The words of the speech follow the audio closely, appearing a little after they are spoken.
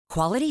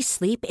Quality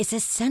sleep is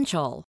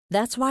essential.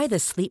 That's why the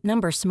Sleep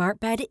Number Smart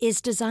Bed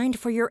is designed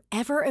for your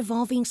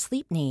ever-evolving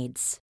sleep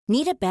needs.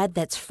 Need a bed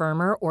that's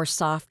firmer or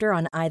softer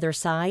on either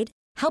side?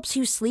 Helps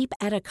you sleep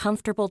at a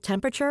comfortable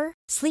temperature?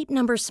 Sleep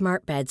Number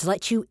Smart Beds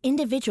let you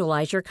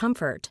individualize your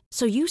comfort,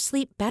 so you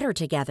sleep better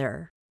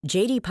together.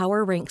 J.D.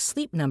 Power ranks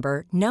Sleep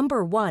Number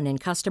number 1 in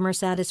customer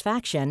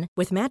satisfaction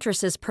with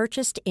mattresses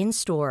purchased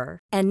in-store.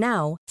 And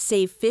now,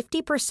 save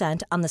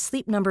 50% on the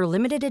Sleep Number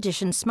Limited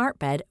Edition Smart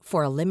Bed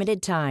for a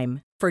limited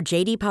time. For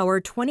J.D. Power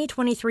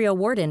 2023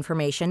 award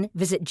information,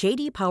 visit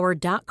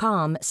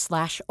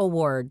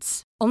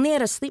jdpower.com/awards. Only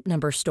at a Sleep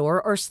Number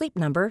store or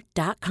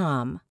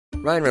sleepnumber.com.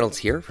 Ryan Reynolds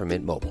here from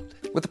Mint Mobile.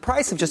 With the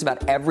price of just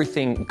about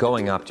everything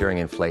going up during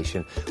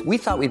inflation, we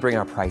thought we'd bring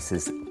our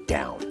prices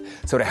down.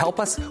 So to help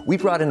us, we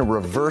brought in a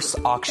reverse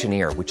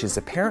auctioneer, which is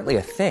apparently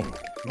a thing.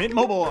 Mint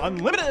Mobile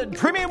Unlimited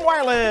Premium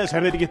Wireless.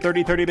 How to get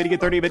 30, 30, how to get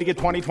 30, how to get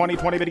 20, 20,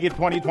 20, how to get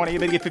 20, 20, how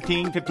to get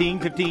 15, 15,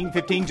 15,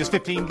 15, just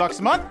 $15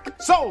 a month?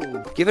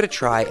 Sold! Give it a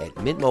try at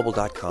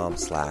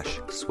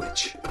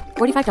mintmobile.com/switch.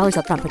 $45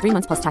 up front for 3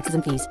 months plus taxes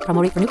and fees.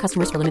 Promo rate for new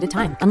customers for limited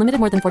time. Unlimited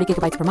more than 40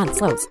 gigabytes per month.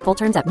 Slows full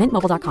terms at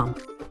mintmobile.com.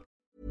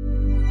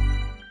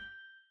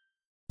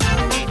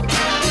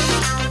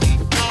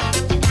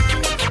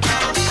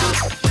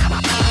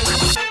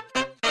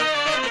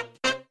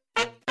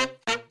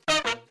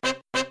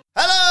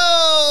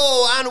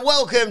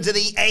 Welcome to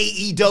the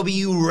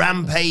AEW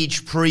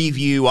Rampage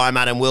preview. I'm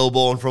Adam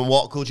Wilborn from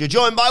What Culture,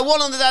 joined by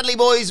one of the Dudley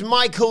Boys,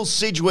 Michael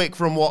Sidgwick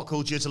from What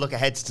Culture, to look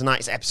ahead to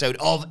tonight's episode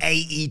of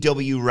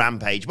AEW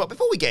Rampage. But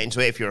before we get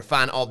into it, if you're a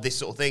fan of this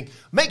sort of thing,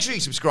 make sure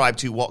you subscribe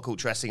to What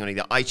Culture Wrestling on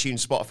either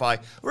iTunes,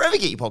 Spotify, wherever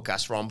you get your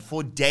podcasts from,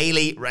 for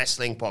daily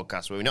wrestling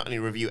podcasts, where we not only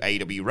review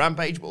AEW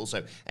Rampage, but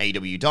also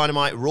AEW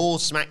Dynamite, Raw,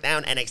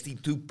 SmackDown,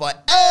 NXT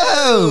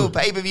 2.0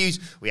 pay-per-views.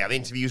 We have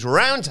interviews,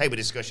 roundtable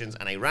discussions,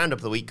 and a roundup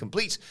of the week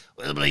complete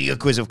with a bloody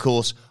quiz, of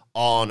course,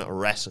 on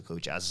Wrestle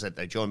Culture. As I said,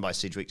 they're joined by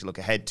Sidgwick to look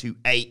ahead to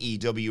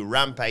AEW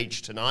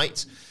Rampage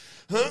tonight.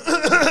 Give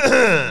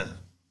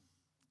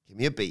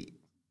me a beat.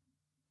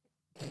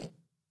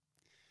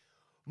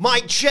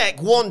 Mic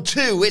check, 1,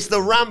 2. It's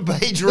the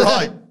Rampage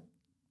right.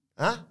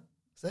 Huh?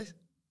 What's this?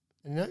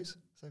 Any notes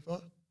so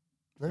far?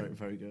 No? Very,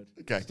 very good.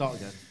 Okay. Start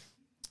again.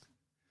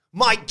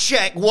 Mic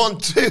check, 1,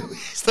 2.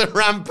 It's the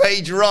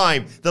Rampage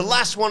rhyme. The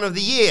last one of the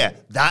year.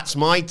 That's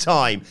my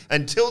time.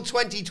 Until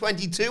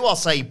 2022, I'll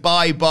say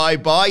bye, bye,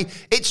 bye.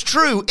 It's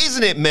true,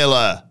 isn't it,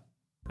 Miller?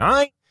 All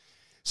right.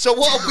 So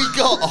what have we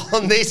got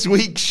on this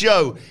week's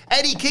show?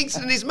 Eddie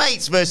Kingston and his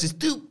mates versus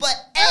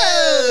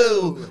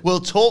 2.0.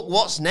 We'll talk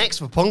what's next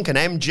for Punk and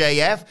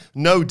MJF.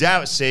 No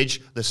doubt, Sidge,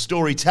 the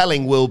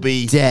storytelling will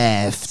be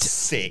deft.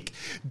 Sick.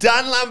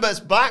 Dan Lambert's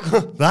back.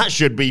 That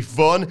should be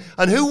fun.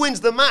 And who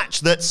wins the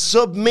match? That's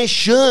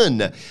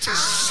submission.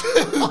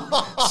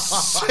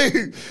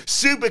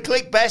 Super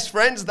Click best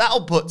friends.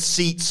 That'll put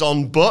seats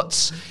on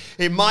butts.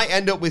 It might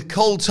end up with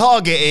Cole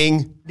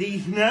targeting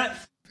These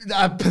nuts.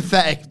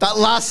 Pathetic. That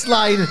last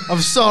line,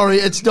 I'm sorry,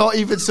 it's not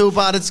even so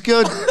bad, it's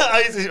good.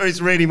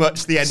 It's really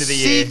much the end of the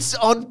year. Seats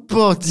on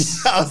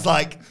butts. I was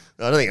like,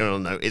 I don't think I'll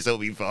notice, it'll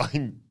be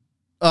fine.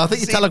 I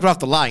think you telegraphed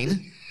the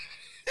line.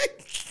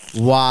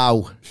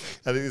 Wow. I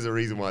think there's a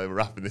reason why we're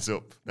wrapping this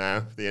up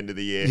now, the end of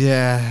the year.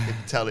 Yeah. You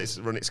can tell it's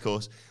run its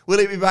course. Will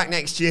it be back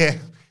next year?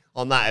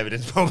 On that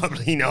evidence,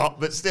 probably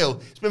not. But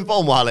still, it's been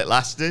fun while it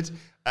lasted.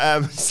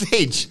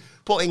 Sidge,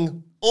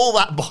 putting all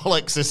that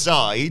bollocks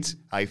aside,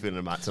 how are you feeling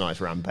about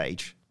tonight's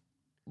Rampage?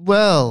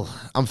 Well,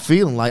 I'm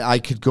feeling like I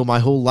could go my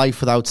whole life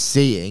without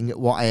seeing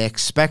what I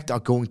expect are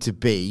going to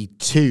be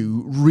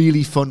 2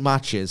 really fun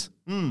matches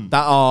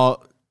that are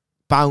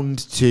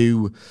bound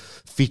to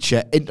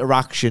feature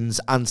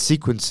interactions and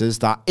sequences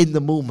that in the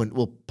moment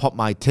will pop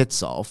my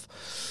tits off.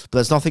 But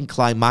there's nothing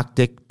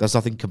climactic, there's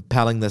nothing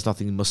compelling, there's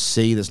nothing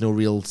must-see, there's no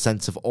real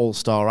sense of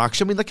all-star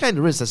action. I mean, there kind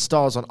of is. There's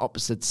stars on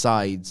opposite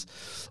sides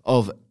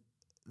of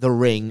the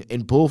ring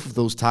in both of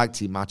those tag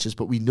team matches,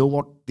 but we know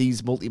what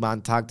these multi-man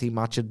tag team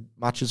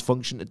matches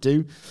function to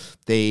do.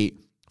 They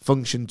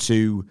function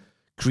to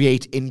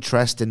create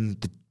interest in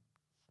the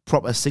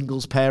proper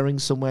singles pairing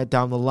somewhere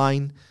down the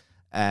line.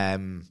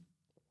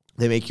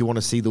 They make you want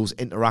to see those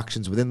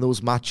interactions within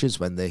those matches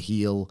when the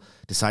heel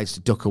decides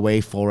to duck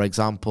away, for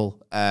example.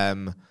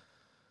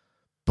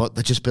 But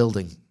they're just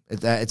building.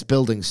 It's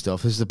building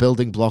stuff. This is the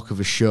building block of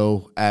a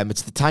show.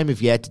 It's the time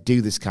of year to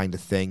do this kind of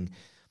thing.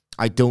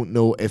 I don't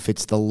know if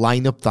it's the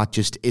lineup that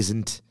just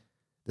isn't.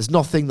 There's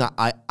nothing that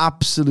I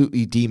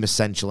absolutely deem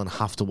essential and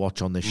have to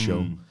watch on this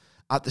show.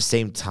 At the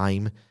same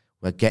time,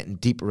 we're getting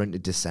deeper into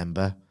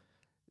December.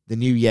 The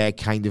new year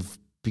kind of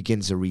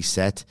begins a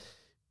reset.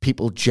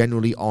 People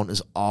generally aren't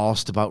as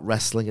arsed about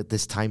wrestling at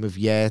this time of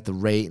year. The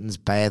ratings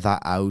bear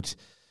that out.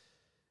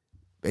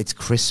 It's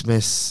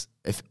Christmas.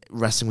 If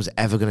wrestling was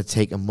ever going to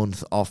take a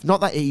month off, not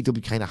that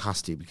AEW kind of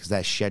has to, because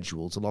their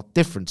schedule's a lot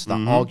different, so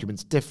that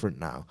argument's different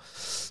now.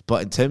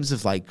 But in terms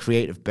of like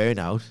creative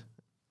burnout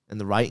and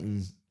the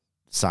writing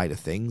side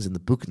of things and the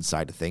booking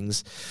side of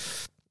things,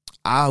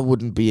 I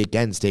wouldn't be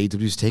against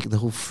AEW's taking the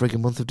whole friggin'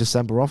 month of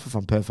December off, if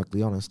I'm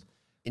perfectly honest.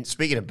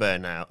 Speaking of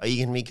burnout, are you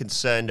going to be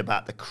concerned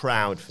about the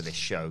crowd for this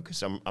show?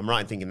 Because I'm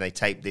right in thinking they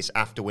taped this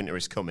after Winter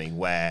is Coming,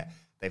 where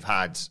they've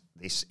had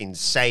this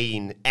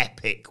insane,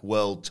 epic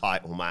world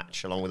title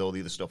match, along with all the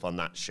other stuff on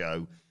that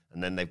show,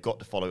 and then they've got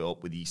to follow it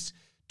up with these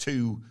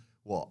two,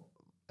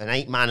 an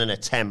 8-man and a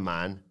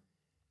 10-man,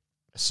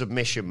 a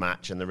submission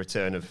match, and the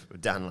return of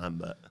Dan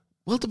Lambert.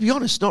 Well, to be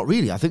honest, not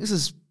really. I think this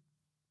is,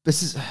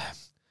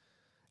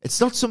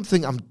 it's not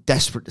something I'm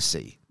desperate to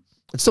see.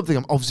 It's something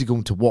I'm obviously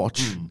going to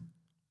watch,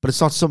 but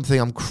it's not something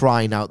I'm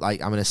crying out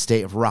like I'm in a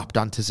state of rapt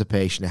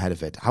anticipation ahead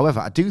of it. However,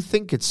 I do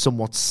think it's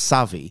somewhat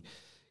savvy,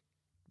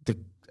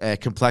 the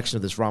complexion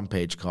of this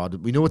Rampage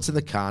card. We know it's in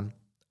the can.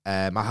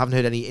 I haven't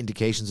heard any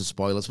indications of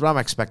spoilers, but I'm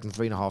expecting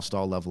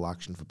 3.5-star level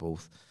action for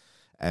both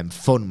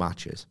fun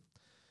matches.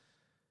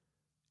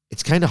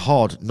 It's kind of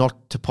hard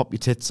not to pop your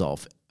tits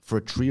off for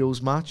a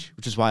trios match,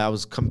 which is why I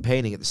was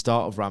campaigning at the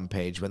start of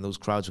Rampage when those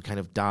crowds were kind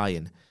of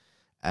dying.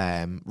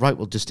 Right,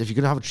 well, just if you're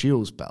going to have a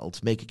trios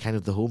belt, make it kind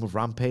of the home of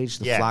Rampage,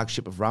 the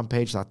flagship of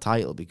Rampage, that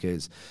title,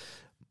 because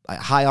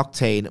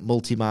high-octane,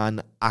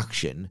 multi-man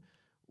action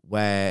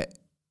where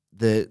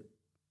the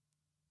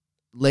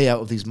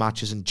layout of these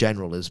matches in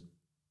general is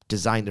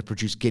designed to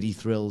produce giddy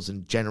thrills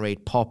and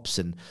generate pops,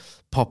 and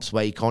pops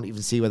where you can't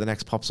even see where the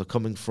next pops are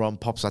coming from,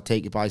 pops that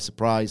take you by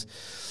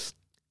surprise.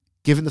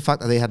 Given the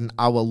fact that they had an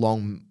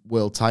hour-long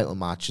world title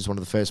match as one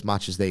of the first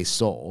matches they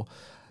saw,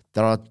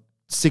 there are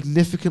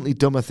significantly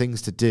dumber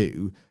things to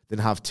do than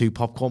have two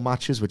popcorn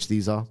matches, which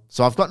these are.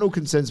 So I've got no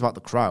concerns about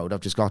the crowd.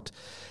 I've just got,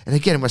 and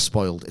again, we're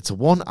spoiled. It's a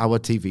 1-hour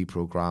TV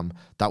program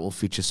that will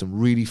feature some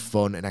really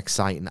fun and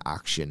exciting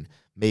action.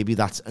 Maybe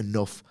that's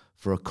enough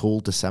for a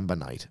cold December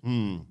night.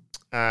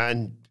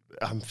 And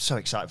I'm so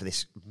excited for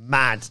this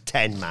mad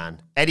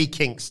 10-man. Eddie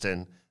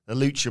Kingston, the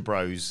Lucha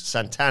Bros,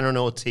 Santana and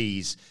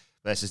Ortiz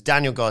versus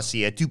Daniel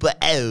Garcia, Double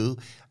L,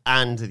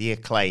 and the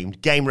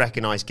Acclaimed. Game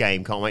recognised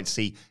game. Can't wait to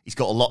see. He's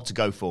got a lot to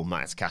go for,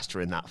 Max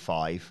Caster, in that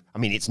 5. I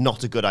mean, it's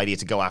not a good idea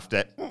to go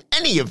after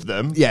any of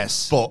them.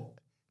 Yes. But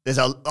there's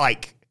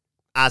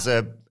as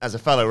a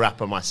fellow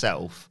rapper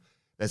myself,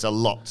 there's a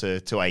lot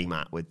to aim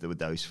at with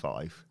those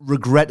 5.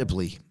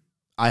 Regrettably,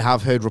 I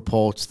have heard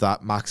reports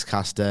that Max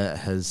Caster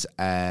has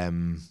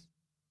done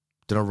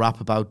a rap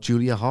about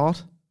Julia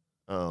Hart.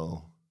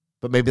 Oh.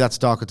 But maybe that's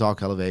Dark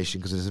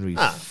Elevation because it doesn't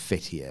really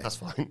fit here. That's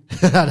fine.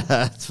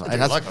 That's fine.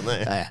 That's like on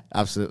there. Yeah,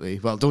 absolutely.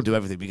 Well, don't do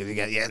everything because you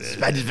get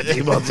suspended for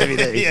 2 months every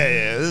day.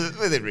 yeah,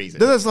 within reason.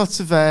 No, there's lots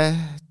of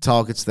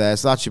targets there,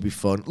 so that should be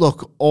fun.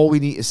 Look, all we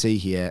need to see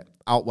here,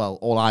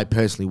 all I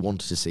personally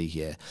wanted to see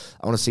here,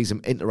 I want to see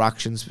some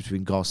interactions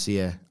between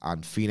Garcia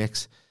and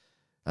Phoenix.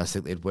 I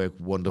think they'd work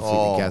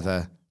wonderfully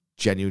together.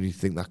 Genuinely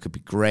think that could be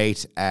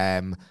great.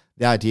 The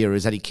idea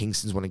is Eddie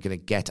Kingston's going to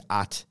get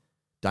at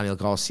Daniel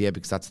Garcia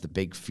because that's the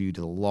big feud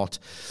of the lot.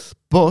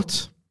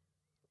 But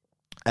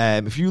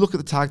if you look at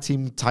the tag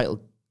team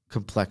title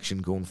complexion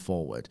going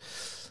forward,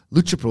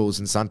 Lucha Bros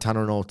and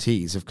Santana and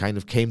Ortiz have kind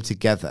of came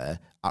together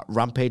at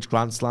Rampage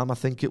Grand Slam, I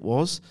think it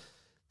was.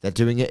 They're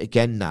doing it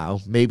again now.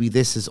 Maybe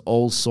this is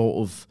all sort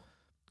of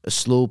a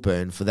slow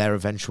burn for their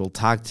eventual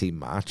tag team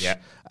match. Yeah.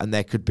 And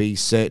there could be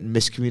certain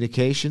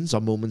miscommunications or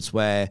moments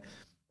where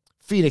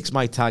Phoenix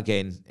might tag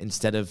in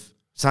instead of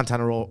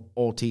Santana or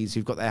Ortiz,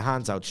 who've got their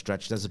hands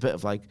outstretched. There's a bit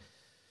of like,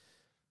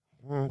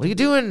 what are you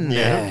doing?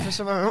 Yeah.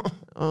 What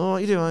are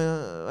you doing?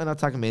 And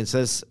attacking me. And so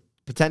there's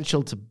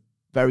potential to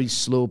very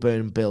slow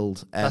burn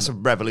build. That's a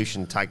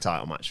Revolution tag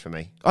title match for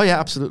me. Oh, yeah,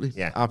 absolutely.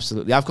 Yeah.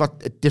 Absolutely. I've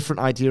got a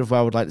different idea of where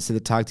I would like to see the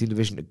tag team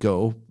division to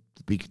go.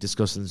 We could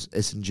discuss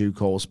this in due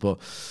course, but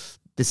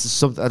this is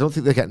something, I don't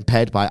think they're getting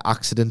paired by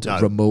accident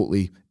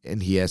remotely in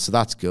here, so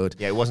that's good.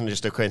 Yeah, it wasn't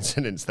just a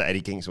coincidence that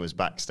Eddie Kingston was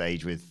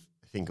backstage with,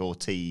 I think,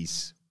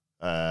 Ortiz,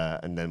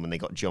 and then when they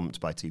got jumped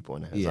by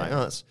 2.0, I was like,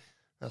 oh,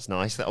 that's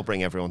nice. That'll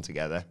bring everyone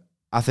together.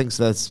 I think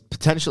so. There's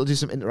potential to do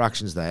some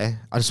interactions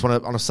there. I just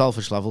want to, on a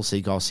selfish level,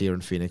 see Garcia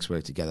and Phoenix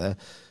work together.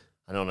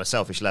 And on a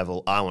selfish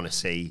level, I want to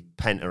see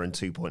Penta and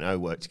 2.0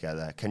 work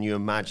together. Can you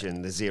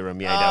imagine the Zero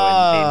Miedo in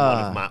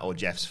one of Matt or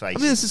Jeff's faces? I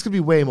mean, this is going to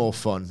be way more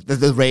fun.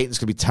 The rating's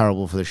going to be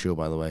terrible for the show,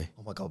 by the way.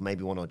 Oh my God,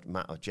 maybe one of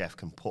Matt or Jeff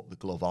can put the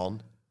glove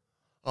on.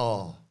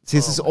 Oh. See,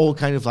 this is all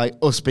kind of like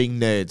us being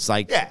nerds,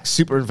 like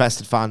super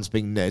invested fans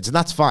being nerds. And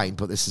that's fine,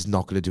 but this is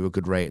not going to do a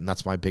good rating.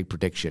 That's my big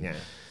prediction. Yeah.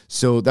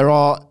 So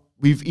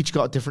we've each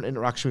got a different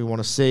interaction we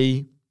want to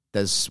see.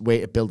 There's a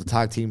way to build a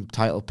tag team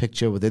title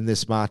picture within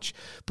this match,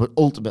 but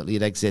ultimately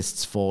it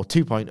exists for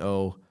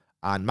 2.0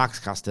 and Max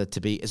Caster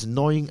to be as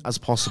annoying as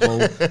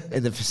possible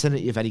in the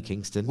vicinity of Eddie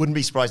Kingston. Wouldn't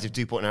be surprised if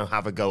 2.0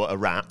 have a go at a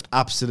rap.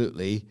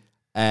 Absolutely.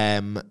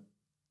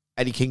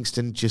 Eddie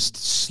Kingston just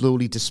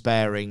slowly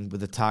despairing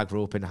with the tag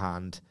rope in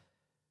hand,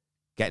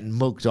 getting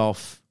mugged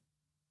off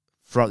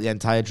throughout the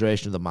entire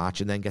duration of the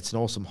match, and then gets an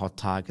awesome hot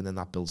tag, and then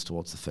that builds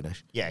towards the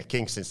finish. Yeah,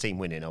 Kingston's team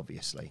winning,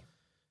 obviously.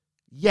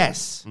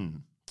 Yes.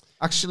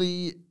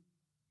 Actually,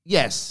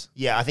 yes.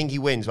 Yeah, I think he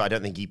wins, but I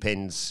don't think he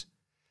pins.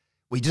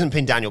 Well, he doesn't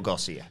pin Daniel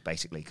Garcia,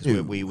 basically,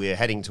 because we're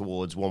heading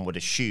towards, one would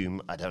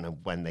assume, I don't know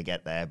when they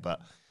get there,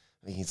 but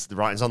I think it's the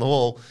writing's on the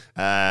wall.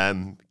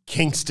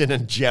 Kingston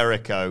and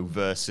Jericho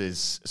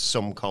versus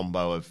some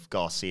combo of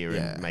Garcia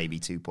and maybe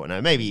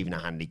 2.0, maybe even a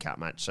handicap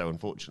match. So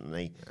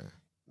unfortunately,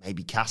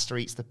 maybe Caster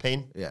eats the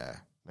pin. Yeah.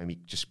 Maybe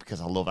just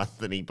because I love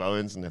Anthony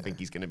Bowens and I think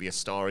he's going to be a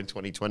star in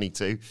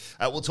 2022.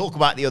 We'll talk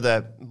about the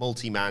other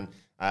multi-man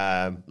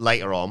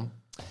later on.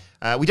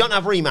 We don't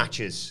have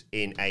rematches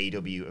in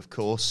AEW, of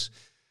course,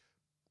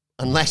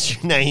 unless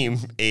your name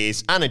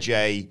is Anna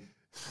Jay,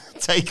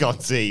 Take On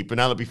T,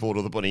 Penelope Ford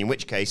or the Bunny, in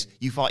which case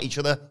you fight each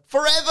other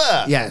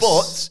forever. Yes.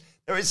 But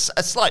there is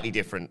a slightly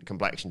different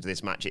complexion to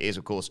this match. It is,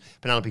 of course,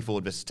 Penelope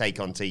Ford versus Take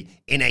On T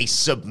in a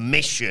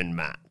submission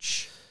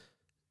match.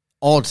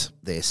 Odd,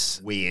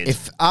 this. Weird.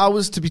 If I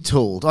was to be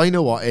told,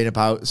 if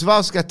I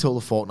was to get told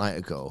a fortnight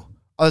ago,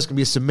 there's going to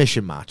be a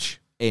submission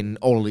match in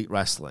All Elite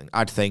Wrestling,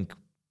 I'd think,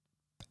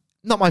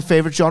 not my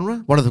favourite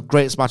genre. One of the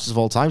greatest matches of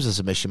all time is a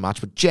submission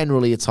match, but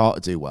generally it's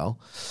hard to do well.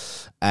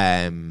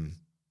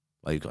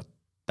 You've got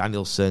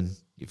Danielson,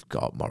 you've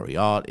got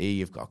Moriarty,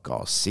 you've got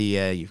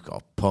Garcia, you've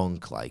got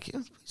Punk.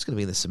 He's going to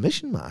be in the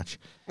submission match.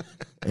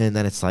 And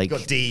then it's like... You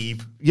got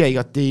Deeb. Yeah, you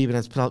got Deeb, and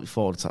it's Penelope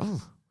Ford. It's like,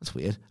 oh, that's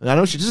weird. And I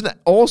know she does an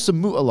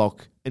awesome Mutalok,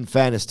 in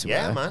fairness to her.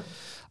 Yeah, man.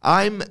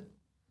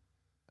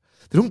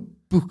 They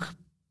don't book...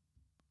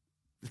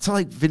 It's not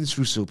like Vince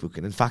Russo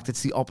booking. In fact,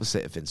 it's the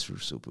opposite of Vince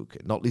Russo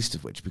booking, not least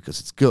of which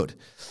because it's good.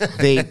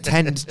 They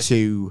tend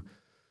to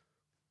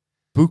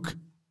book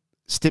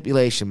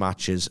stipulation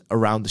matches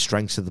around the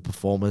strengths of the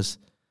performers.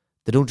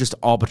 They don't just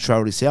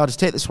arbitrarily say, I'll just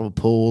take this from a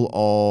pool,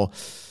 or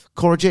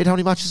Cora Jade, how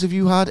many matches have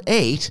you had?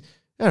 8?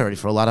 You're ready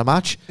for a ladder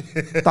match.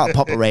 That'll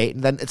pop a rate.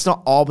 And then it's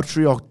not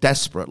arbitrary or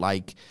desperate.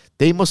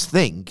 They must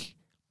think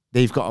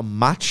they've got a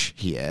match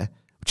here,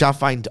 which I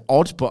find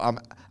odd,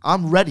 but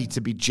I'm ready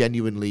to be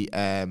genuinely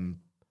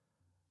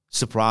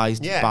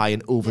surprised by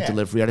an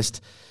over-delivery. As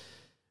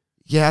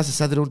I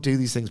said, they don't do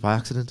these things by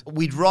accident.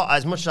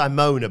 As much as I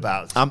moan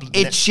about... I'm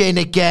itching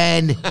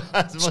again.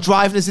 It's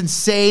driving us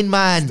insane,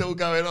 man. Still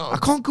going on. I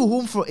can't go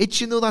home for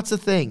itching, though. That's the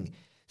thing.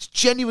 It's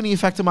genuinely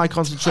affecting my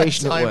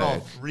concentration at work.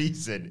 Time off,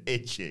 reason,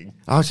 itching.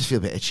 I just feel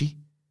a bit itchy.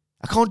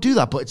 I can't do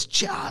that, but it's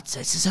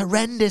just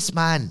horrendous,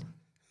 man.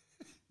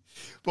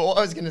 But what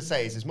I was going to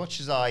say is, as much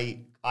as I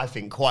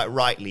think quite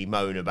rightly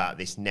moan about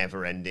this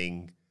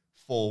never-ending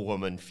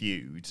 4-woman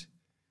feud,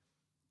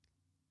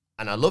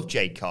 and I love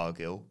Jade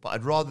Cargill, but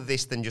I'd rather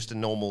this than just a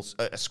normal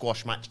a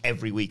squash match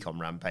every week on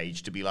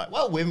Rampage to be like,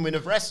 well, women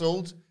have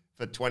wrestled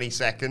for 20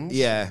 seconds.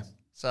 Yeah.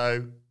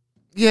 So...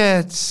 Yeah,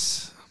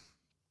 it's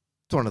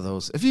one of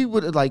those. If you were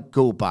to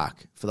go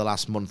back for the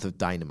last month of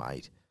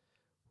Dynamite,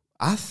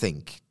 I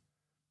think,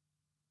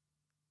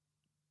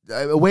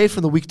 away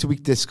from the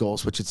week-to-week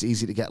discourse, which it's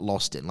easy to get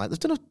lost in, they've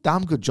done a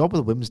damn good job with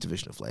the women's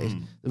division of late.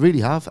 They really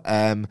have.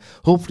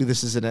 Hopefully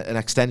this is an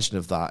extension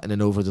of that and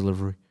an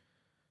over-delivery.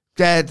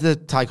 The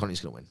Ty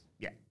Conti's going to win.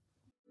 Yeah.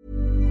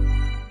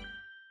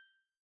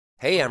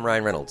 Hey, I'm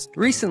Ryan Reynolds.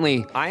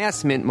 Recently, I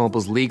asked Mint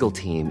Mobile's legal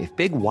team if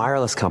big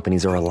wireless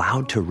companies are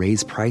allowed to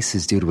raise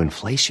prices due to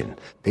inflation.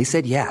 They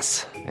said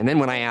yes. And then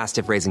when I asked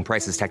if raising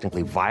prices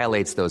technically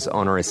violates those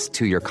onerous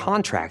 2-year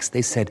contracts,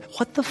 they said,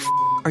 what the f***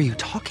 are you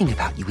talking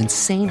about, you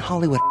insane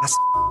Hollywood ass f-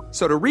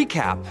 So to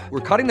recap,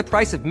 we're cutting the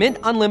price of Mint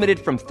Unlimited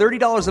from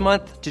 $30 a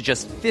month to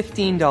just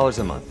 $15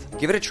 a month.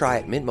 Give it a try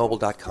at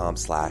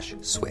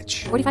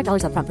mintmobile.com/switch.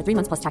 $45 up front for 3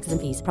 months plus taxes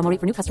and fees. Promo rate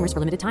for new customers for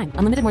limited time.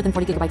 Unlimited more than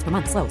 40 gigabytes per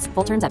month. Slows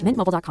full terms at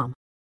mintmobile.com.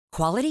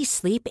 Quality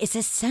sleep is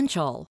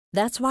essential.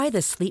 That's why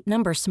the Sleep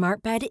Number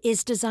Smart Bed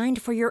is designed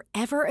for your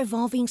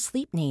ever-evolving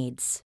sleep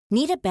needs.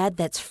 Need a bed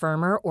that's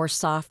firmer or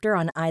softer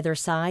on either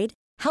side?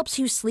 Helps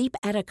you sleep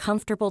at a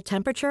comfortable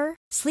temperature?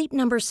 Sleep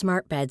Number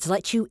Smart Beds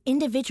let you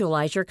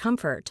individualize your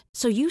comfort,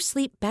 so you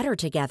sleep better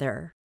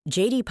together.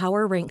 J.D.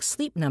 Power ranks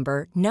Sleep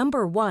Number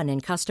number 1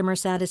 in customer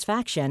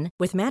satisfaction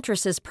with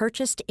mattresses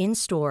purchased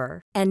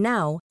in-store. And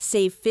now,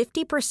 save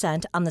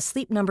 50% on the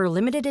Sleep Number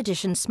Limited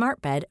Edition Smart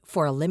Bed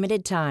for a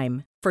limited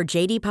time. For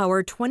J.D.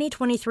 Power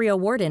 2023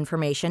 award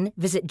information,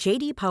 visit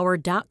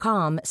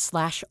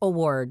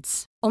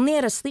jdpower.com/awards. Only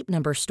at a Sleep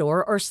Number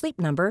store or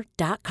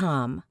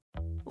sleepnumber.com.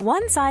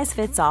 One size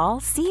fits all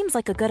seems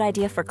like a good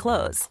idea for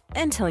clothes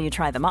until you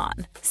try them on.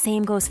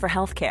 Same goes for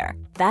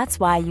healthcare. That's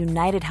why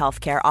United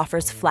Healthcare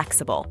offers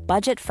flexible,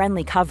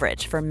 budget-friendly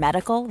coverage for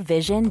medical,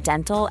 vision,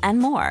 dental, and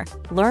more.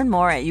 Learn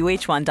more at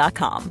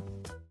uh1.com.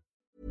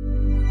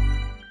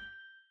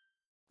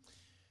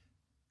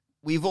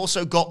 We've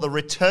also got the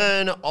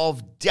return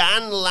of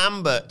Dan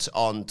Lambert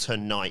on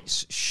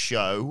tonight's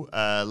show.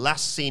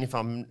 Last seen, if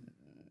I'm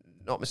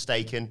not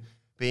mistaken,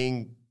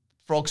 being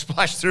frog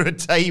splashed through a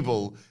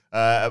table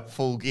at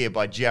Full Gear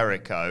by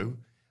Jericho,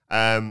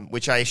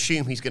 which I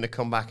assume he's going to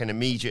come back and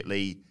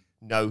immediately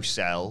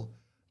no-sell.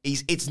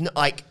 It's not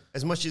like,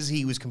 as much as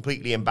he was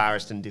completely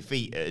embarrassed and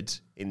defeated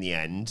in the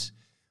end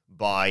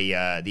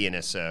by the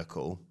Inner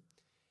Circle,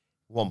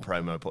 one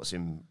promo puts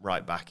him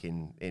right back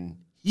in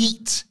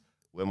heat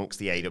amongst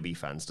the AEW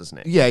fans, doesn't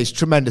it? Yeah, he's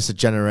tremendous at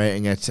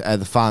generating it.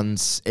 The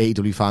fans,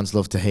 AEW fans,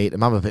 love to hate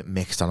him. I'm a bit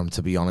mixed on him,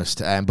 to be honest.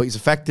 But he's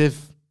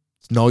effective.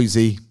 It's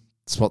noisy.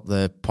 It's what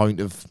the point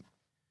of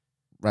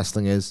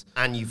wrestling is.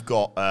 And you've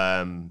got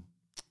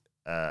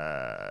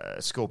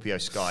Scorpio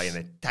Sky and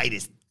the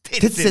tightest tits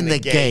Tits in the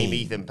game,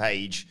 Ethan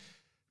Page,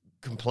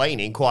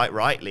 complaining quite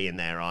rightly in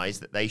their eyes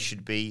that they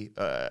should be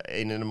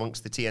in and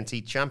amongst the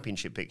TNT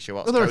Championship picture.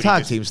 Well, they're a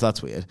tag team, so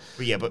that's weird.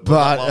 But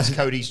whilst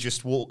Cody's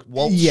just walked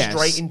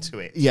straight into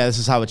it. Yeah, this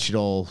is how it should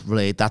all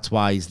relate. That's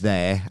why he's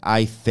there.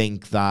 I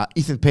think that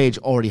Ethan Page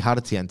already had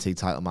a TNT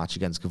title match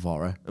against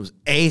Guevara. It was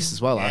ace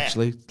as well,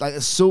 actually. Like,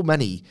 there's so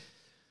many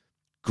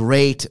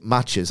great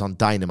matches on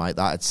Dynamite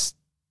that it's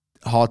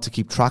hard to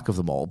keep track of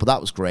them all, but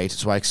that was great.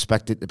 So I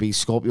expect it to be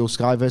Scorpio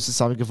Sky versus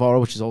Sammy Guevara,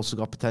 which has also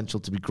got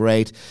potential to be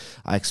great.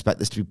 I expect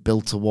this to be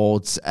built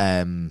towards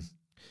they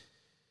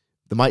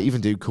might even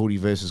do Cody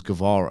versus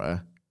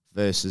Guevara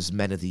versus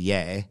Men of the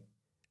Year,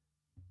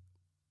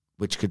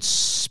 which could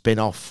spin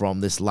off from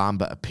this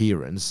Lambert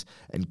appearance,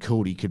 and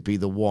Cody could be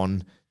the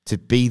one to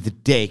be the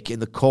dick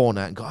in the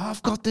corner and go,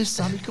 I've got this,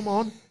 Sammy, come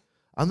on.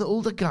 I'm the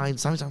older guy, and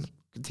Sammy's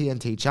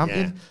TNT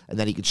champion, and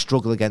then he could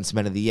struggle against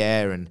Men of the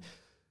Year, and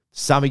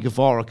Sammy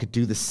Guevara could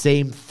do the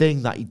same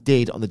thing that he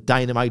did on the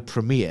Dynamite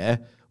premiere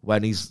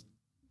when he's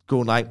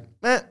going like,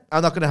 I'm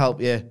not going to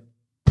help you.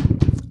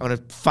 I'm going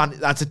to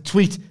that's a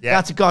tweet. Yeah.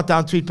 That's a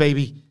goddamn tweet,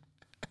 baby.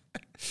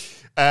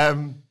 I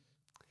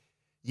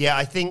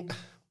think,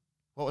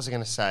 what was I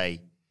going to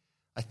say?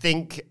 I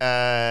think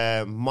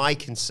my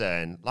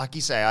concern, like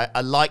you say,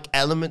 I like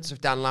elements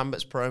of Dan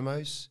Lambert's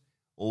promos.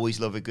 Always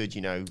love a good,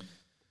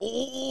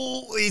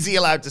 is he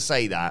allowed to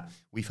say that?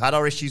 We've had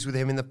our issues with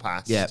him in the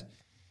past. Yeah.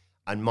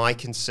 And my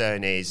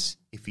concern is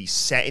if he's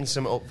setting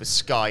something up for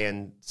Sky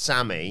and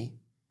Sammy,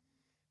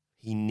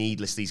 he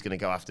needlessly is going to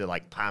go after,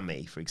 like,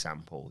 Pammy, for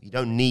example. You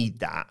don't need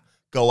that.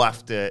 Go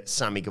after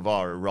Sammy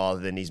Guevara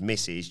rather than his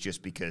missus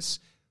just because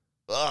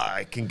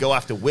I can go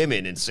after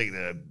women and see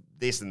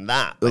this and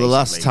that. Well, the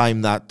last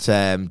time that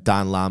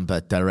Dan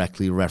Lambert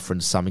directly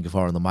referenced Sammy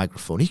Guevara on the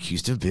microphone, he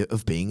accused him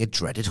of being a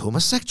dreaded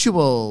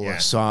homosexual. Yeah.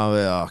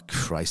 So,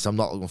 Christ, I'm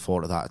not looking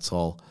forward to that at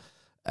all.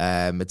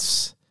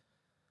 It's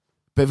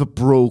bit of a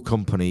bro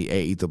company,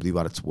 AEW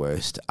at its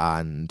worst,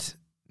 and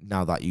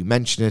now that you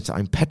mention it,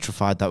 I'm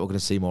petrified that we're going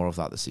to see more of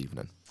that this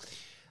evening.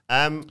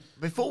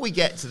 Before we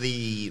get to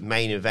the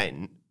main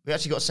event, we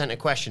actually got sent a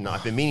question that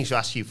I've been meaning to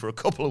ask you for a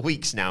couple of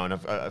weeks now, and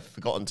I've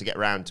forgotten to get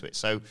around to it.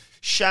 So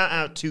shout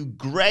out to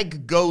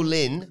Greg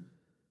Golin.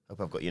 Hope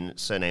I've got your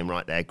surname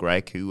right there,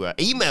 Greg, who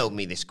emailed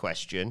me this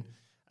question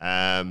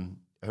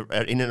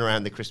in and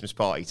around the Christmas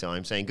party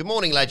time, saying, good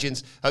morning,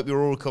 legends. Hope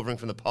you're all recovering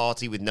from the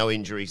party with no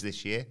injuries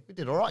this year. We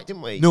did all right,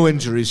 didn't we? No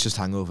injuries, just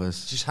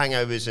hangovers. Just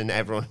hangovers, and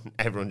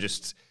everyone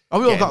just...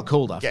 Oh, we all got a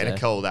cold after. Getting a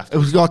cold after. It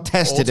was got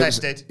tested. All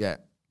tested. Yeah.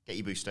 Get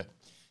your booster.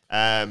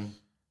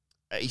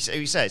 He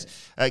says,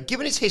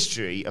 given his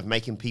history of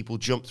making people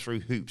jump through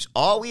hoops,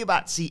 are we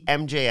about to see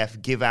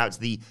MJF give out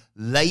the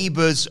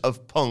labours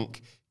of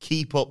Punk?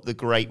 Keep up the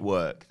great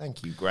work.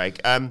 Thank you,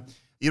 Greg.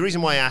 The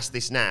reason why I ask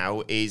this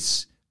now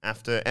is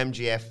after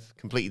MJF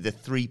completed the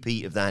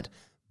three-peat of that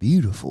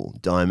beautiful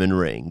diamond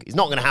ring. It's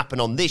not going to happen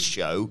on this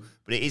show,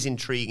 but it is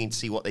intriguing to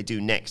see what they do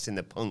next in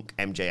the Punk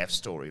MJF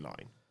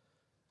storyline.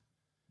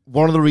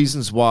 One of the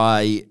reasons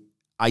why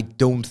I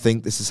don't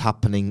think this is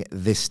happening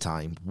this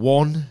time,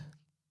 one,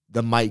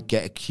 they might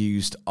get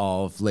accused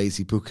of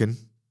lazy booking,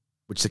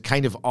 which they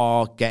kind of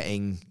are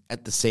getting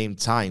at the same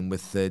time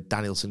with the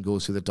Danielson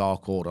goes through the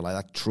Dark Order. Like,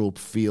 that trope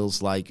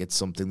feels like it's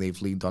something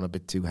they've leaned on a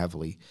bit too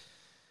heavily.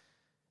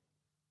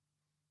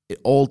 It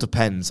all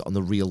depends on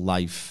the real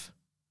life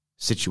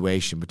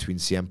situation between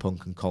CM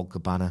Punk and Colt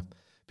Cabana,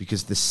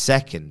 because the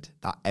second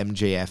that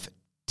MJF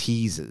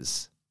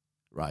teases,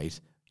 right,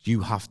 you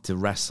have to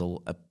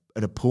wrestle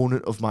an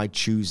opponent of my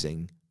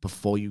choosing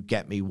before you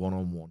get me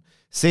one-on-one.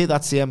 Say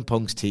that CM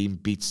Punk's team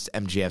beats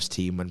MJF's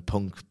team when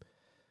Punk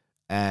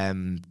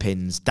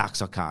pins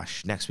Dax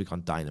Akash next week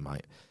on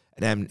Dynamite,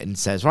 and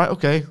says, right,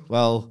 okay,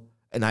 well,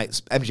 and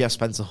MJF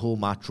spends the whole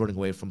match running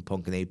away from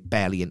Punk and they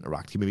barely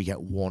interact. You maybe get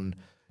one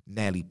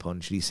Nelly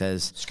punch, and he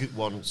says,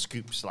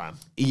 scoop slam.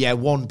 Yeah,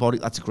 one body,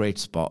 that's a great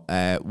spot.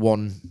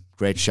 One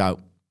great shout.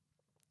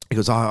 He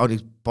goes, I only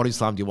body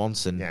slammed you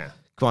once, and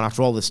come on,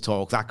 after all this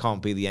talk, that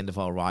can't be the end of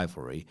our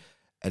rivalry.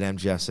 And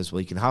MJF says,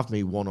 well, you can have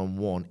me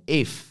one-on-one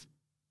if,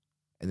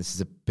 and this is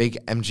a big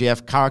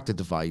MJF character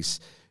device,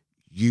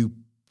 you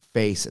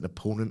face an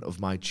opponent of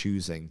my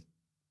choosing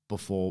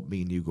before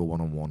me and you go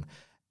one-on-one.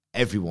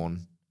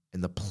 Everyone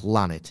in the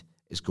planet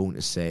is going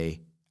to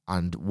say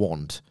and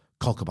want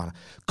Colt Cabana,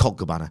 Colt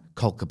Cabana,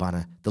 Colt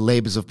Cabana. The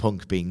labours of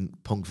Punk being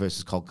Punk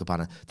versus Colt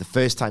Cabana. The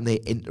first time they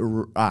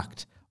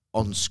interact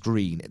on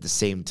screen at the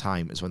same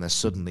time is when they're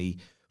suddenly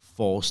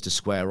forced to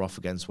square off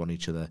against one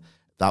each other.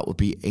 That would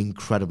be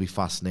incredibly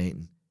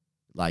fascinating.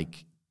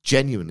 Like,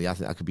 genuinely, I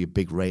think that could be a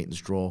big ratings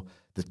draw.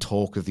 The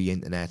talk of the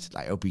internet,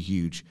 like, it would be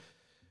huge.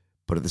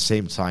 But at the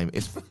same time,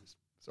 if...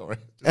 Sorry.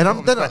 And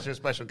I'm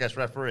special guest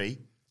referee,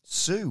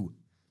 sue.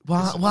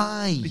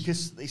 Why?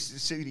 Because they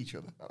sued each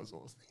other. That was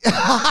awesome.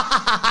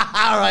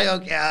 All right,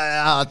 okay.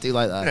 I'll do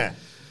like that.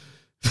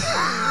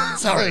 Yeah.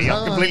 Sorry,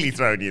 I've completely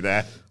thrown you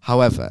there.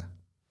 However,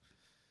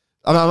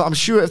 I'm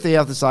sure if they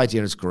have this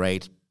idea, it's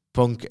great.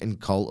 Punk and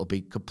Colt will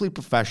be complete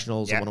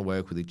professionals and want to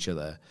work with each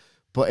other.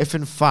 But if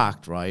in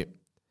fact, right,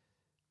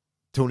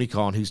 Tony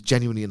Khan, who's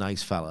genuinely a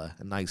nice fella,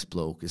 a nice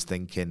bloke, is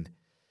thinking,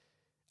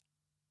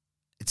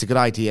 it's a good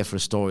idea for a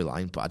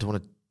storyline, but I don't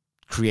want to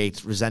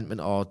create resentment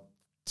or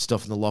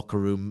stuff in the locker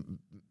room.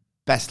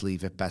 Best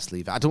leave it.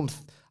 I don't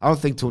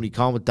think Tony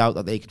Khan would doubt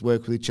that they could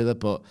work with each other,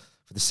 but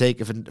for the sake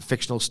of a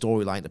fictional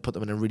storyline, to put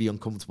them in a really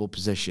uncomfortable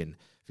position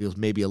feels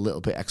maybe a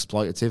little bit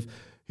exploitative.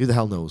 Who the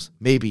hell knows?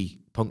 Maybe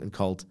Punk and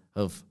Colt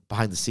have,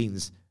 behind the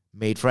scenes,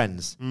 made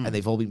friends, and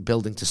they've all been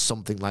building to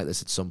something like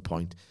this at some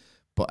point.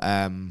 But,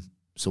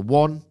 so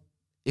one,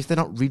 if they're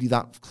not really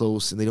that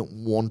close and they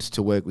don't want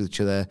to work with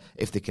each other,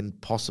 if they can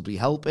possibly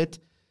help it,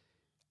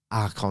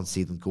 I can't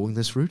see them going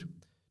this route.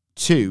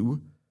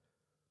 Two,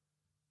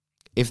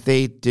 if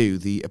they do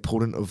the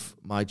opponent of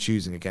my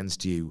choosing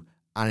against you,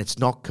 and it's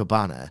not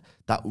Cabana,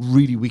 that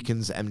really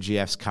weakens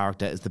MJF's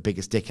character as the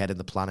biggest dickhead in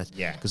the planet.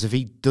 Yeah. Because if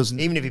he doesn't...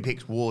 Even if he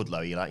picks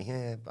Wardlow, you're like,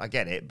 yeah, I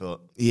get it,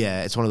 but...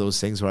 Yeah, it's one of those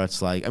things where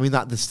it's like... I mean,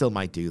 that they still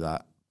might do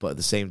that, but at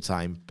the same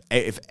time,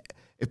 if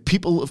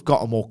people have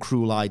got a more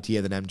cruel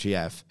idea than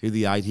MJF, who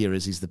the idea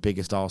is he's the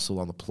biggest arsehole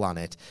on the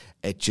planet,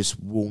 it just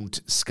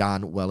won't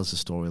scan well as a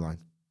storyline.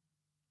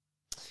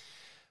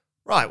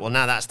 Right, well,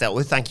 now that's dealt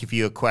with. Thank you for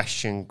your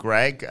question,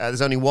 Greg.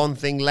 There's only one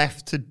thing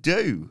left to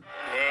do.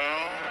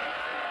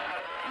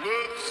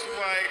 Looks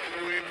like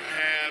we've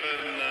had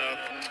enough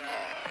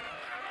talk.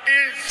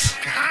 It's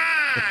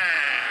time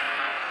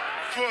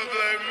for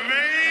the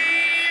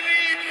main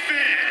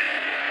event.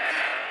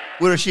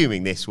 We're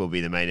assuming this will be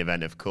the main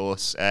event, of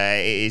course.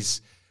 It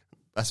is,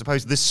 I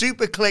suppose, the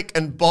Super Click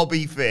and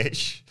Bobby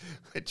Fish,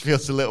 which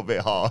feels a little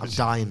bit harsh. I'm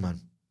dying,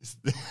 man.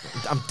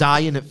 I'm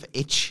dying of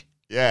itch.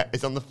 Yeah,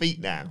 it's on the feet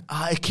now.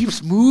 It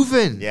keeps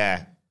moving.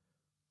 Yeah.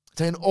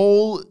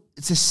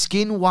 It's a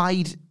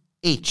skin-wide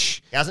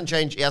itch. He hasn't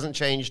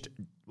changed,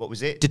 what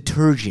was it?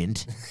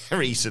 Detergent.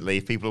 Recently,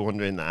 if people are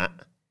wondering that.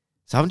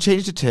 So I haven't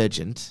changed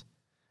detergent.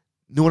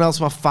 No one else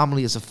in my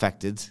family is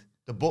affected.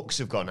 The books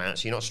have gone out,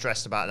 so you're not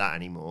stressed about that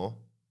anymore.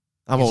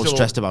 I'm always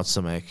stressed about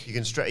something. You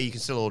can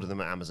still order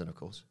them at Amazon, of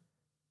course.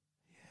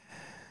 Yeah.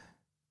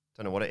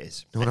 Don't know what it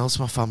is. No one else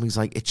in my family's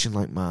like itching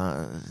like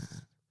my...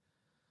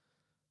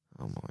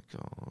 Oh my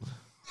God.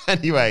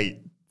 Anyway,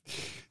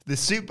 the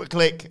Super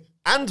Click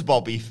and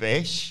Bobby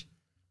Fish.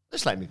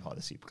 Just let me part of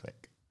the Super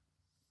Click.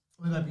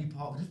 We might be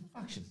part of a different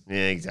faction.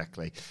 Yeah,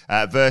 exactly.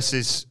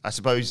 Versus, I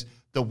suppose,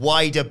 the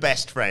wider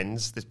best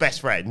friends. There's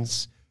best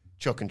friends,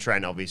 Chuck and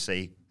Trent,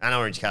 obviously, and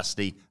Orange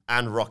Cassidy,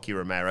 and Rocky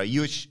Romero.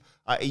 You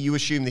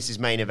assume this is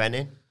main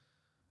eventing?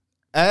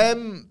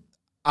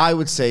 I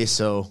would say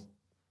so.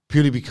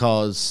 Purely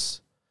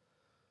because...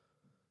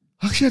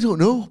 Actually, I don't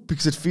know.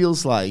 Because it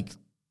feels like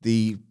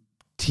the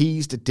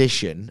teased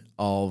edition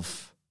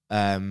of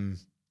Kyle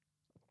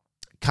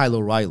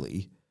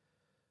O'Reilly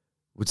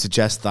would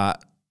suggest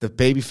that the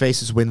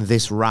babyfaces win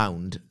this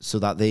round so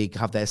that they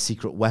have their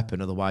secret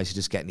weapon. Otherwise, you're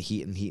just getting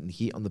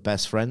heat on the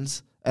best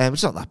friends. Which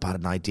is not that bad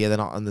an idea. They're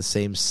not on the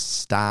same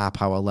star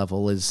power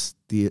level as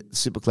the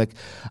Super Click.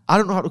 I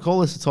don't know how to call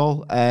this at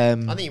all. I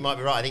think you might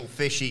be right. I think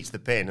Fish eats the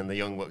pin and the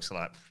Young Bucks are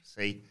like,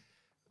 see,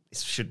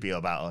 this should be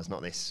about us,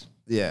 not this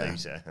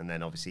loser. And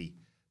then obviously...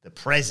 the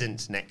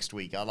present next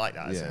week. I like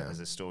that as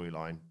a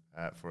storyline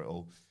for it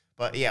all.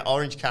 But yeah,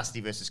 Orange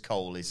Cassidy versus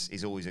Cole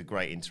is always a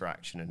great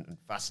interaction and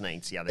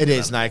fascinating to see how they It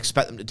is, and I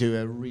expect them to do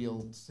a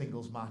real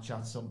singles match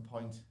at some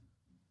point.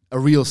 A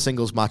real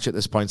singles match at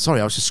this point. Sorry,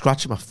 I was just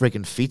scratching my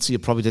friggin' feet, so you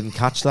probably didn't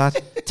catch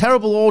that.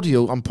 Terrible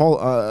audio. I'm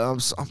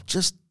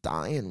just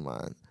dying,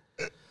 man.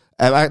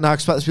 I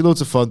expect this to be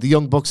loads of fun. The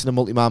Young Bucks in a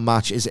multi-man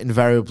match is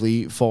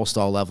invariably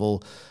 4-star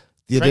level.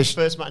 Trent's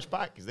first match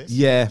back, is this?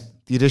 Yeah.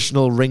 The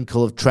additional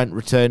wrinkle of Trent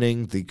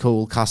returning, the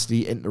Cole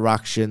Cassidy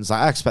interactions.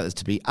 I expect this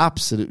to be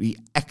absolutely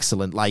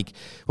excellent. Like,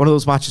 one of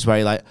those matches where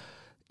you're like,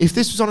 if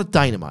this was on a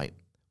Dynamite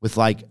with,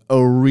 like,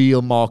 a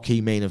real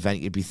marquee main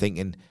event, you'd be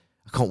thinking,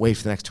 I can't wait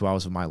for the next 2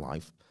 hours of my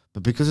life.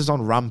 But because it's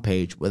on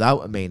Rampage without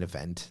a main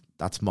event,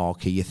 that's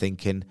marquee, you're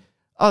thinking,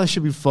 oh, this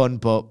should be fun,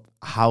 but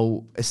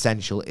how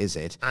essential is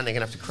it? And they're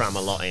going to have to cram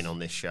a lot in on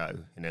this show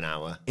in an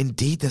hour.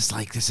 Indeed,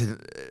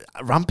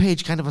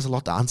 Rampage kind of has a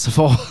lot to answer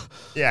for.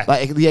 Yeah.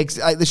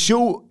 The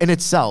show in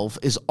itself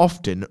is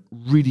often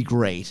really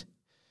great,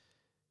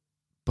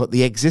 but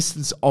the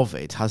existence of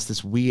it has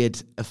this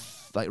weird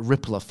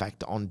ripple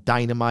effect on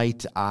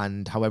Dynamite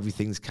and how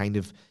everything's kind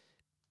of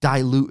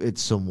diluted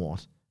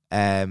somewhat.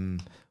 But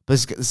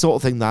it's the sort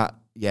of thing that,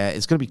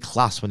 it's going to be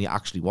class when you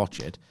actually watch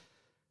it.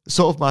 The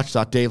sort of match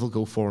that Dave will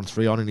go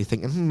 4-3 on, and you're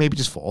thinking, maybe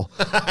just 4.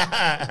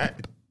 I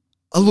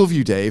love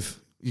you,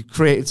 Dave. You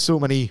created so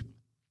many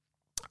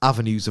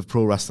avenues of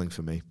pro wrestling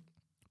for me.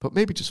 But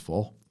maybe just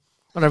 4.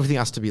 Not everything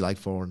has to be like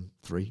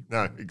 4-3.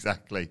 No,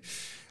 exactly.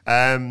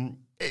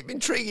 It's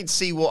intriguing to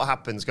see what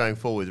happens going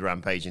forward with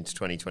Rampage into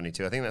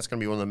 2022. I think that's going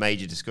to be one of the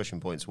major discussion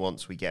points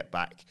once we get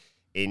back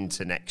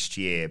into next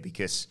year,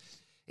 because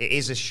it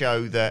is a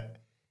show that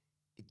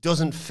it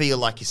doesn't feel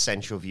like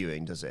essential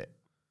viewing, does it?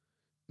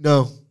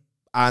 No.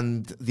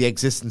 And the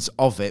existence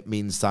of it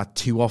means that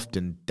too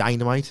often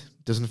Dynamite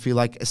Doesn't feel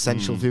like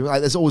essential viewing.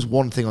 Like, there's always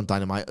one thing on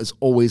Dynamite. There's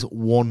always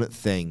one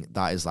thing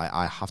that is like,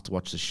 I have to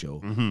watch the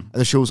show. And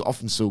the show's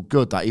often so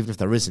good that even if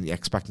there isn't, you're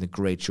expecting a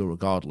great show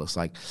regardless.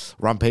 Like,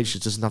 Rampage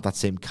just doesn't have that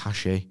same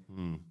cachet.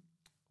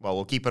 Well,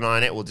 we'll keep an eye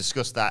on it. We'll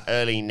discuss that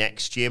early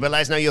next year. But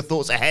let us know your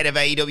thoughts ahead of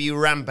AEW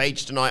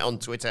Rampage tonight on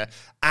Twitter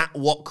at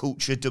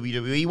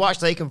WhatCultureWWE. Watch,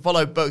 they can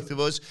follow both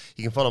of us.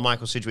 You can follow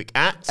Michael Sidgwick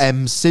at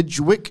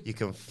Sidgwick. You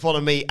can follow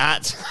me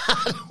at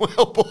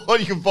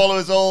Wellborn. You can follow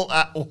us all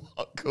at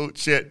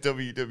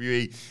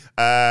WhatCultureWWE.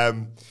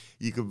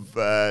 You can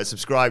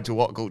subscribe to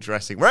What Culture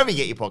Wrestling, wherever you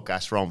get your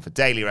podcasts from, for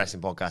daily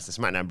wrestling podcasts.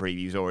 The SmackDown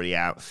preview is already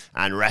out.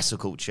 And Wrestle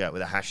Culture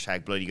with a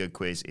hashtag Bloody Good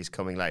Quiz is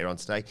coming later on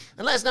today.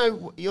 And let us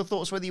know your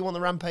thoughts whether you want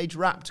the Rampage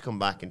rap to come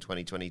back in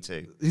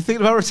 2022. You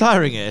thinking about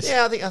retiring it?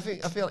 Yeah, I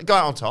feel like go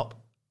out on top.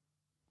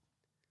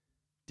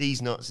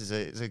 D's nuts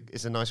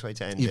is a nice way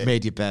to end it. You've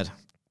made your bed.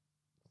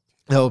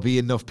 There'll be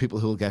enough people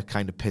who will get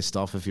kind of pissed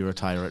off if you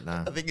retire it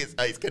now. I think it's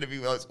going to be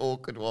one of those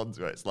awkward ones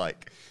where it's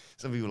like,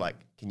 some people are like,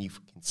 can you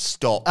fucking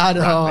stop I know.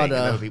 rapping? And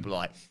other people are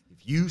like,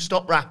 if you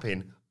stop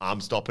rapping, I'm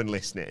stopping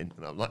listening.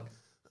 And I'm like,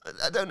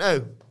 I don't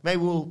know.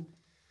 Maybe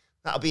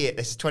that'll be it.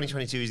 This is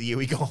 2022 is the year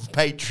we go on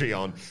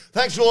Patreon.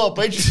 Thanks for all our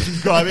Patreon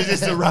subscribers.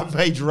 This is a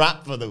Rampage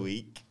rap for the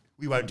week.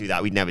 We won't do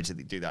that. We'd never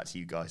do that to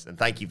you guys. And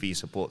thank you for your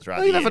support throughout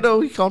the year. You never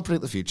know. You can't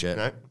predict the future.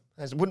 No.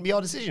 It wouldn't be our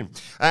decision.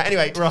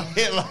 Anyway, right,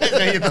 let us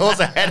know your thoughts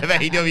ahead of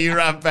AEW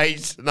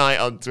Rampage tonight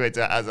on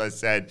Twitter. As I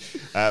said,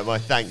 my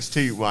thanks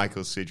to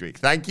Michael Sidgwick.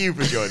 Thank you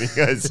for joining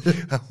us.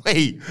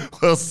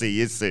 We'll see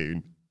you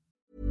soon.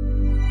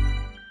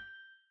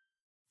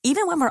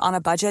 Even when we're on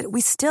a budget,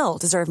 we still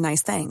deserve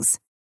nice things.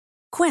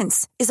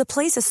 Quince is a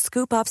place to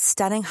scoop up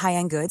stunning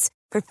high-end goods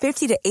for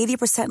 50 to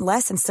 80%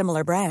 less than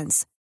similar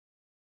brands.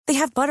 They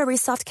have buttery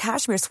soft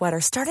cashmere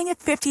sweaters starting at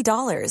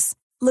 $50.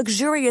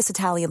 Luxurious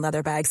Italian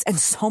leather bags, and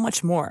so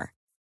much more.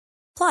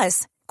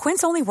 Plus,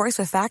 Quince only works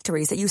with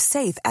factories that use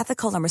safe,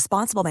 ethical, and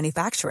responsible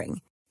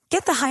manufacturing.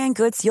 Get the high-end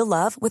goods you'll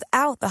love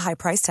without the high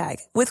price tag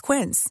with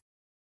Quince.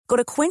 Go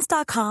to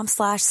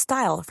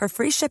quince.com/style for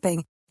free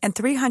shipping and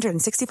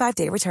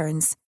 365-day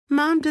returns.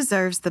 Mom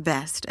deserves the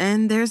best,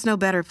 and there's no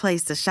better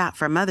place to shop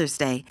for Mother's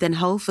Day than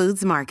Whole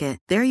Foods Market.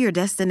 They're your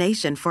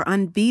destination for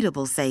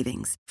unbeatable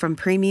savings, from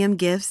premium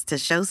gifts to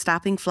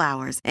show-stopping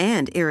flowers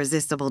and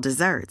irresistible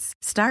desserts.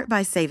 Start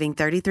by saving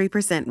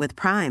 33% with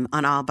Prime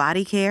on all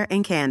body care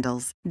and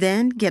candles.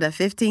 Then get a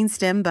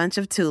 15-stem bunch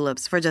of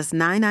tulips for just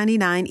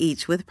 $9.99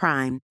 each with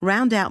Prime.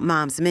 Round out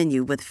Mom's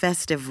menu with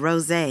festive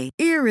rosé,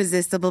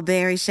 irresistible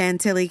berry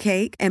chantilly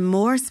cake, and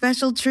more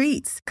special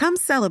treats. Come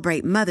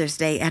celebrate Mother's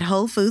Day at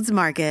Whole Foods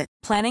Market.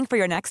 Planning for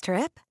your next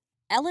trip?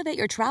 Elevate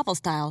your travel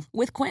style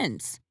with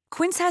Quince.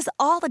 Quince has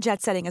all the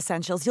jet-setting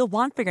essentials you'll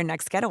want for your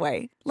next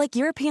getaway, like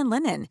European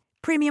linen,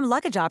 premium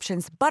luggage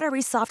options,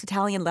 buttery soft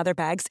Italian leather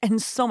bags,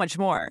 and so much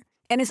more.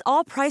 And is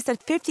all priced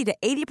at 50 to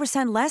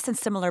 80% less than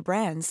similar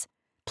brands.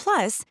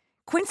 Plus,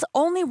 Quince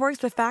only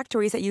works with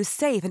factories that use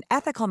safe and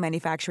ethical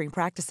manufacturing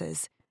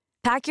practices.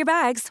 Pack your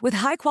bags with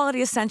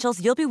high-quality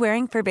essentials you'll be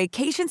wearing for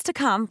vacations to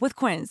come with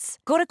Quince.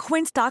 Go to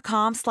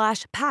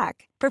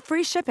quince.com/pack for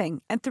free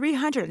shipping and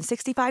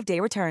 365-day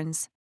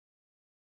returns.